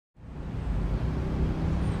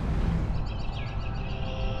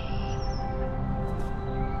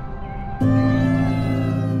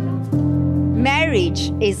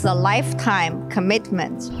marriage is a lifetime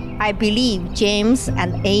commitment. I believe James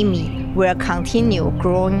and Amy will continue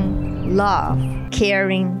growing love,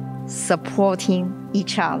 caring, supporting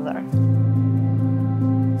each other.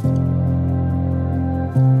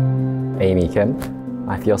 Amy, Kim,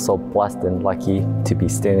 I feel so blessed and lucky to be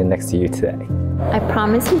standing next to you today. I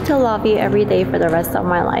promise you to love you every day for the rest of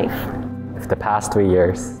my life. If the past 3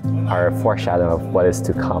 years are a foreshadow of what is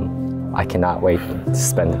to come, I cannot wait to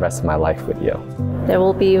spend the rest of my life with you. There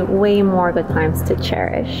will be way more good times to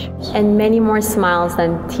cherish, and many more smiles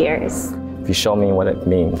than tears. If you show me what it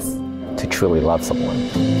means to truly love someone.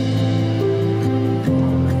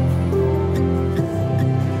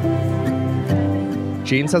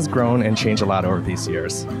 James has grown and changed a lot over these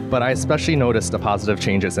years, but I especially noticed the positive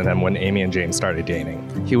changes in him when Amy and James started dating.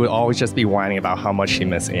 He would always just be whining about how much he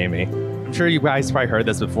missed Amy. I'm sure you guys probably heard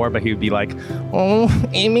this before, but he would be like, "Oh,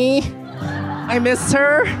 Amy, I miss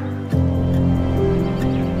her."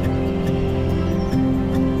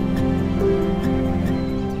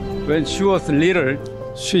 When she was little,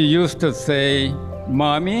 she used to say,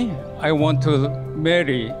 "Mommy, I want to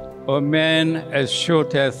marry a man as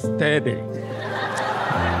short as Daddy."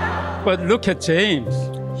 But look at James.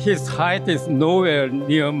 His height is nowhere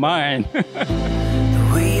near mine. The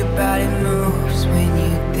way your body moves when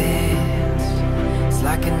you dance, it's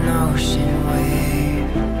like an ocean wave.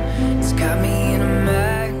 It's got me in a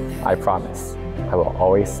magnet. I promise, I will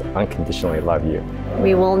always unconditionally love you.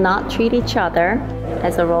 We will not treat each other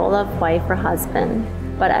as a role of wife or husband,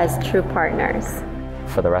 but as true partners.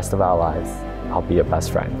 For the rest of our lives, I'll be your best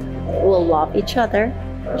friend. We'll love each other,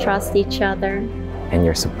 trust each other, and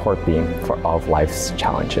your support beam for all of life's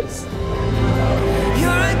challenges.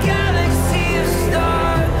 You're a galaxy of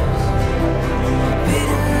stars,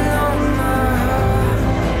 hidden on my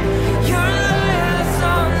heart. You're a lighthouse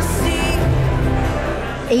on the sea.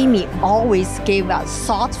 Amy always gave us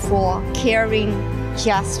thoughtful, caring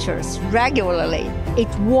gestures regularly. It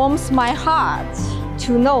warms my heart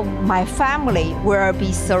to know my family will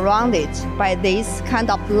be surrounded by this kind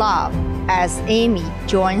of love as Amy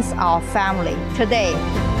joins our family today.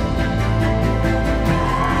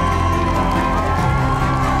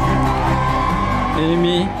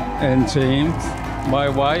 Amy and James, my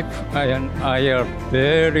wife and I are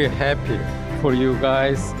very happy for you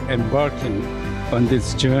guys embarking on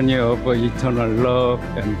this journey of eternal love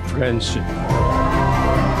and friendship.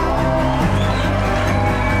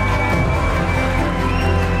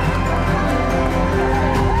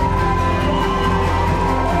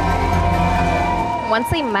 Once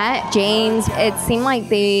they met James, it seemed like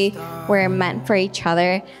they were meant for each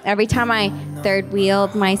other. Every time I third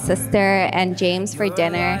wheeled my sister and James for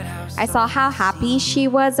dinner, I saw how happy she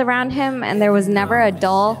was around him, and there was never a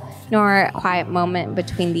dull nor a quiet moment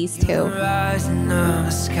between these two. Rising of the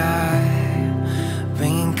sky,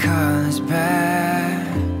 bringing colors back.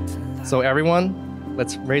 So everyone,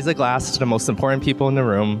 let's raise a glass to the most important people in the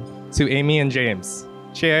room, to Amy and James.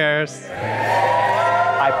 Cheers.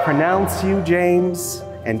 I pronounce you, James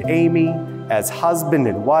and Amy, as husband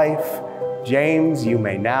and wife. James, you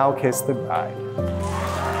may now kiss the bride.